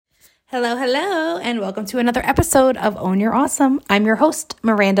Hello, hello, and welcome to another episode of Own Your Awesome. I'm your host,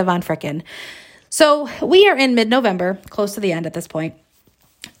 Miranda Von Fricken. So we are in mid-November, close to the end at this point,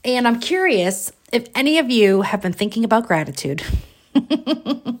 and I'm curious if any of you have been thinking about gratitude.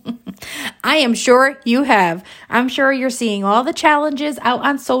 I am sure you have. I'm sure you're seeing all the challenges out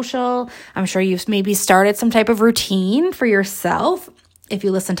on social. I'm sure you've maybe started some type of routine for yourself. If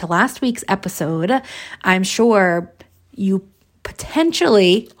you listened to last week's episode, I'm sure you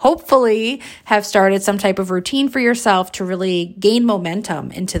potentially, hopefully, have started some type of routine for yourself to really gain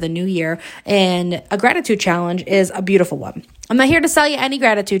momentum into the new year. And a gratitude challenge is a beautiful one. I'm not here to sell you any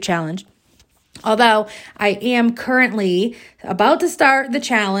gratitude challenge, although I am currently about to start the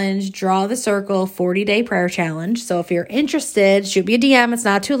challenge, Draw the Circle 40-day prayer challenge. So if you're interested, shoot me a DM. It's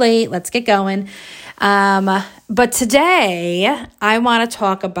not too late. Let's get going. But today I want to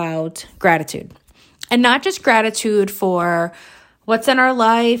talk about gratitude, and not just gratitude for what's in our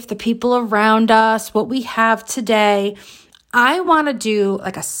life, the people around us, what we have today. I want to do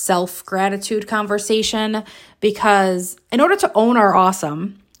like a self-gratitude conversation, because in order to own our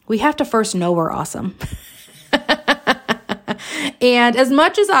awesome, we have to first know we're awesome. And as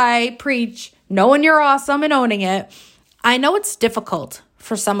much as I preach knowing you're awesome and owning it, I know it's difficult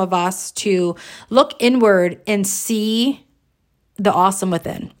for some of us to look inward and see the awesome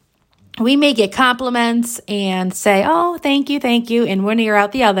within. We may get compliments and say, oh, thank you. And one ear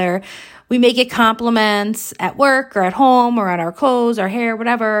out the other. We may get compliments at work or at home or on our clothes, our hair,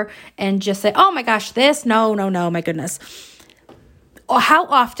 whatever, and just say, oh my gosh, this, no, my goodness. How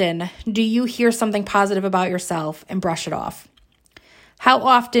often do you hear something positive about yourself and brush it off? How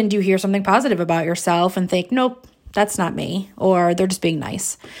often do you hear something positive about yourself and think, nope, that's not me, or they're just being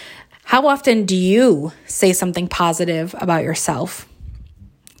nice? How often do you say something positive about yourself?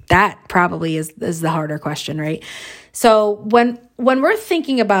 That probably is the harder question, right? So when we're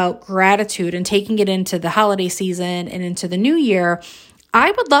thinking about gratitude and taking it into the holiday season and into the new year,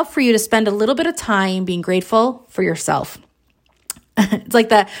 I would love for you to spend a little bit of time being grateful for yourself. It's like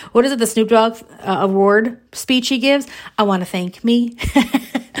that, what is it, the Snoop Dogg award speech he gives? I want to thank me.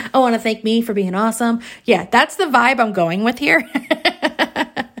 I want to thank me for being awesome. Yeah, that's the vibe I'm going with here.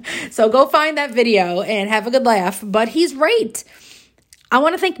 So go find that video and have a good laugh. But he's right. I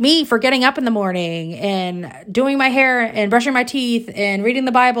want to thank me for getting up in the morning and doing my hair and brushing my teeth and reading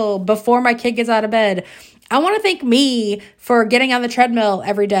the Bible before my kid gets out of bed. I want to thank me for getting on the treadmill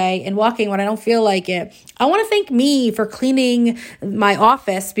every day and walking when I don't feel like it. I want to thank me for cleaning my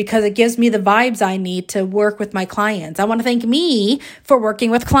office because it gives me the vibes I need to work with my clients. I want to thank me for working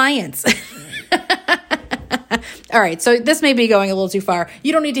with clients. All right, so this may be going a little too far.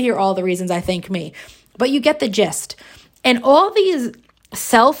 You don't need to hear all the reasons I thank me, but you get the gist. And all these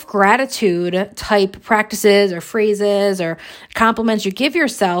self-gratitude type practices or phrases or compliments you give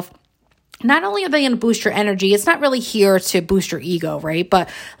yourself, not only are they going to boost your energy, it's not really here to boost your ego, right? But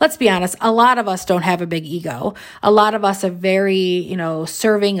let's be honest, a lot of us don't have a big ego. A lot of us are very,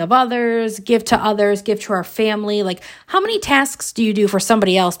 serving of others, give to our family. Like, how many tasks do you do for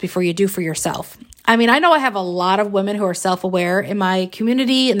somebody else before you do for yourself? I mean, I know I have a lot of women who are self-aware in my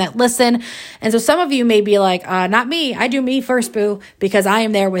community and that listen. And so some of you may be like, not me. I do me first, boo, because I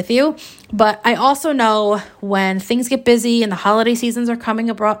am there with you. But I also know when things get busy and the holiday seasons are coming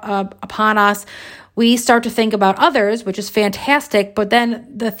upon us, we start to think about others, which is fantastic. But then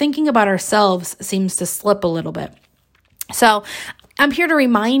the thinking about ourselves seems to slip a little bit. So I'm here to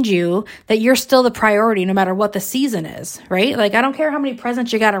remind you that you're still the priority no matter what the season is, right? Like, I don't care how many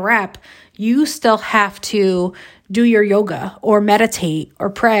presents you got to wrap. You still have to do your yoga or meditate or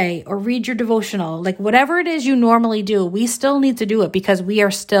pray or read your devotional. Like, whatever it is you normally do, we still need to do it because we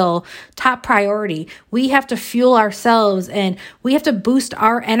are still top priority. We have to fuel ourselves and we have to boost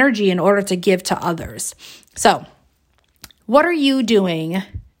our energy in order to give to others. So what are you doing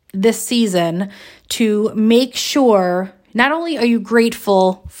this season to make sure not only are you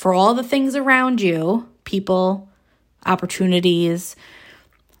grateful for all the things around you, people, opportunities,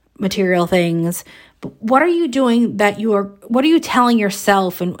 material things, but what are you doing what are you telling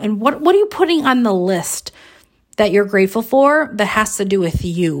yourself and what are you putting on the list that you're grateful for that has to do with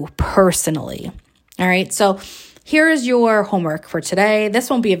you personally? All right. So here is your homework for today. This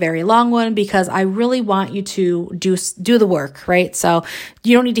won't be a very long one because I really want you to do the work, right? So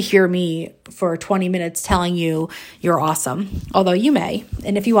you don't need to hear me for 20 minutes telling you you're awesome, although you may.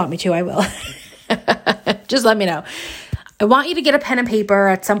 And if you want me to, I will. Just let me know. I want you to get a pen and paper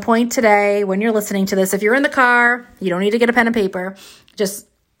at some point today when you're listening to this. If you're in the car, you don't need to get a pen and paper. Just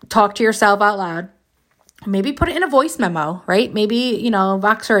talk to yourself out loud. Maybe put it in a voice memo, right? Maybe,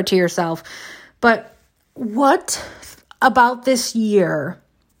 Voxer it to yourself. But what about this year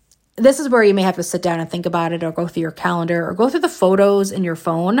this is where you may have to sit down and think about it, or go through your calendar, or go through the photos in your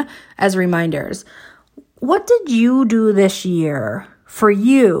phone as reminders. What did you do this year for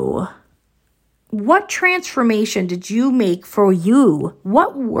you? What transformation did you make for you?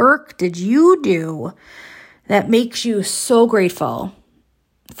 What work did you do that makes you so grateful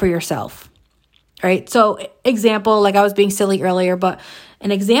for yourself? Right? So example, like I was being silly earlier, but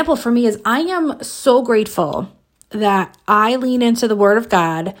an example for me is I am so grateful that I lean into the Word of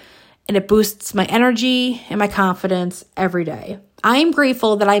God, and it boosts my energy and my confidence every day. I am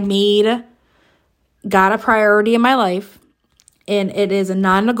grateful that I made God a priority in my life, and it is a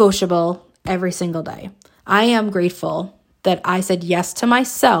non-negotiable every single day. I am grateful that I said yes to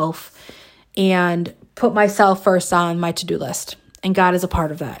myself and put myself first on my to-do list, and God is a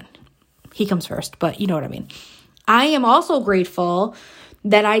part of that. He comes first, but you know what I mean. I am also grateful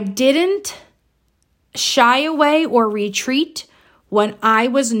that I didn't shy away or retreat when I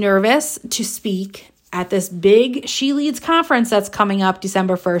was nervous to speak at this big She Leads conference that's coming up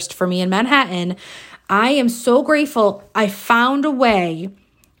December 1st for me in Manhattan. I am so grateful I found a way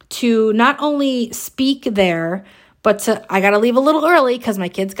to not only speak there, but I got to leave a little early because my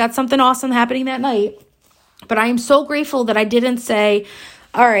kids got something awesome happening that night. But I am so grateful that I didn't say,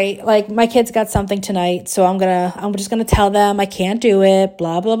 all right, like my kids got something tonight, so I'm just going to tell them I can't do it,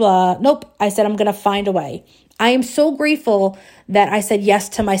 blah, blah, blah. Nope. I said I'm going to find a way. I am so grateful that I said yes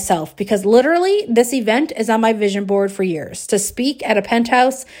to myself, because literally this event is on my vision board for years. To speak at a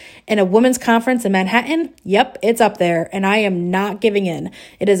penthouse in a women's conference in Manhattan, yep, it's up there, and I am not giving in.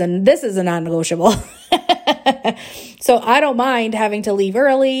 This is a non-negotiable. So I don't mind having to leave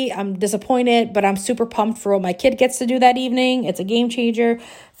early. I'm disappointed, but I'm super pumped for what my kid gets to do that evening. It's a game changer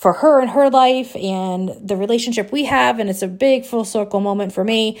for her and her life and the relationship we have, and it's a big full circle moment for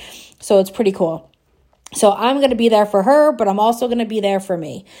me. So it's pretty cool. So I'm going to be there for her, but I'm also going to be there for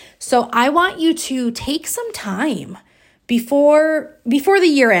me. So I want you to take some time before the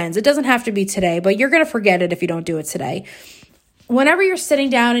year ends. It doesn't have to be today, but you're going to forget it if you don't do it today. Whenever you're sitting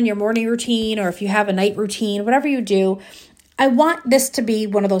down in your morning routine, or if you have a night routine, whatever you do, I want this to be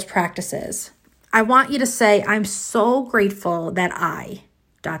one of those practices. I want you to say, I'm so grateful that I ...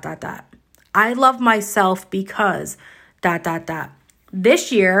 I love myself because ...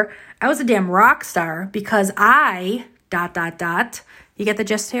 This year, I was a damn rock star because I ... You get the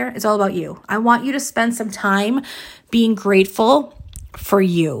gist here? It's all about you. I want you to spend some time being grateful for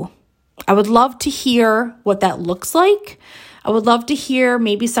you. I would love to hear what that looks like. I would love to hear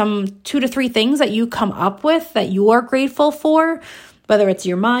maybe some 2 to 3 things that you come up with that you are grateful for, whether it's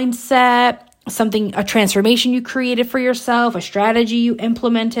your mindset, a transformation you created for yourself, a strategy you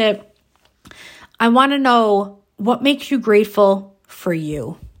implemented. I want to know what makes you grateful for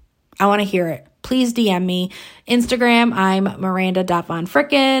you. I want to hear it. Please DM me. Instagram, I'm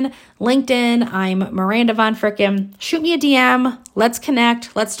Miranda.vonfricken. LinkedIn, I'm Miranda Von Fricken. Shoot me a DM. Let's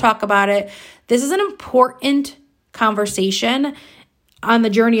connect. Let's talk about it. This is an important conversation on the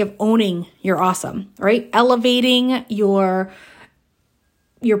journey of owning your awesome, right? Elevating your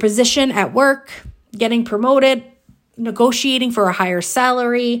position at work, getting promoted, negotiating for a higher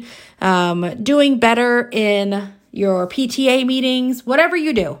salary, doing better in your PTA meetings, whatever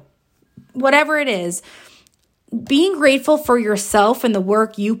you do, whatever it is, being grateful for yourself and the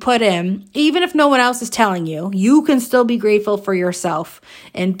work you put in, even if no one else is telling you, you can still be grateful for yourself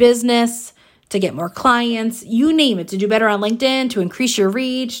in business, to get more clients, you name it, to do better on LinkedIn, to increase your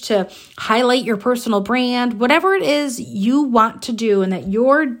reach, to highlight your personal brand, whatever it is you want to do and that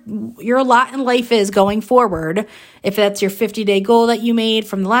your lot in life is going forward. If that's your 50-day goal that you made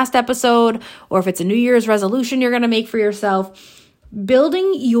from the last episode, or if it's a New Year's resolution you're going to make for yourself,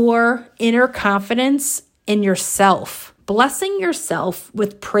 building your inner confidence in yourself, blessing yourself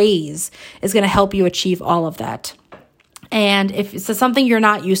with praise is going to help you achieve all of that. And if it's something you're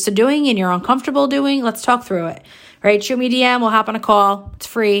not used to doing and you're uncomfortable doing, let's talk through it, right? Shoot me a DM. We'll hop on a call. It's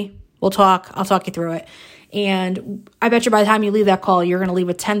free. We'll talk. I'll talk you through it. And I bet you by the time you leave that call, you're going to leave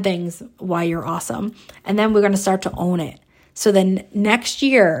with 10 things why you're awesome. And then we're going to start to own it. So then next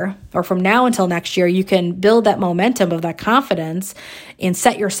year, or from now until next year, you can build that momentum of that confidence and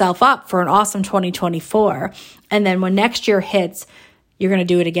set yourself up for an awesome 2024. And then when next year hits, you're going to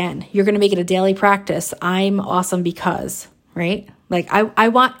do it again. You're going to make it a daily practice. I'm awesome because, right? Like I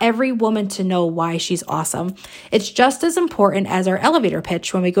want every woman to know why she's awesome. It's just as important as our elevator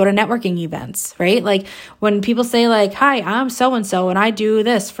pitch when we go to networking events, right? Like when people say like, hi, I'm so-and-so and I do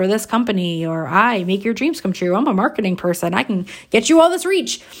this for this company, or I make your dreams come true. I'm a marketing person. I can get you all this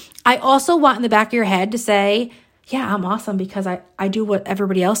reach. I also want in the back of your head to say, yeah, I'm awesome because I do what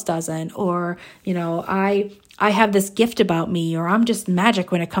everybody else doesn't. Or, I I have this gift about me, or I'm just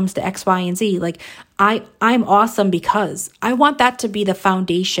magic when it comes to X, Y, and Z. Like I'm awesome because I want that to be the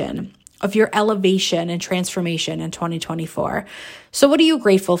foundation of your elevation and transformation in 2024. So what are you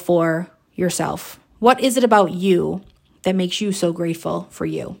grateful for yourself? What is it about you that makes you so grateful for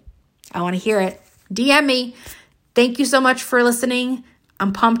you? I want to hear it. DM me. Thank you so much for listening.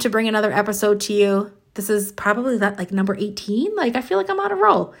 I'm pumped to bring another episode to you. This is probably that like number 18. Like I feel like I'm on a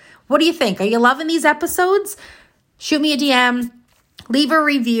roll. What do you think? Are you loving these episodes? Shoot me a DM. Leave a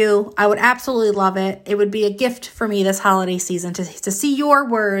review. I would absolutely love it. It would be a gift for me this holiday season to see your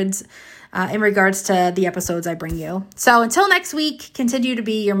words in regards to the episodes I bring you. So until next week, continue to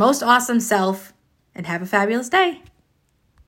be your most awesome self and have a fabulous day.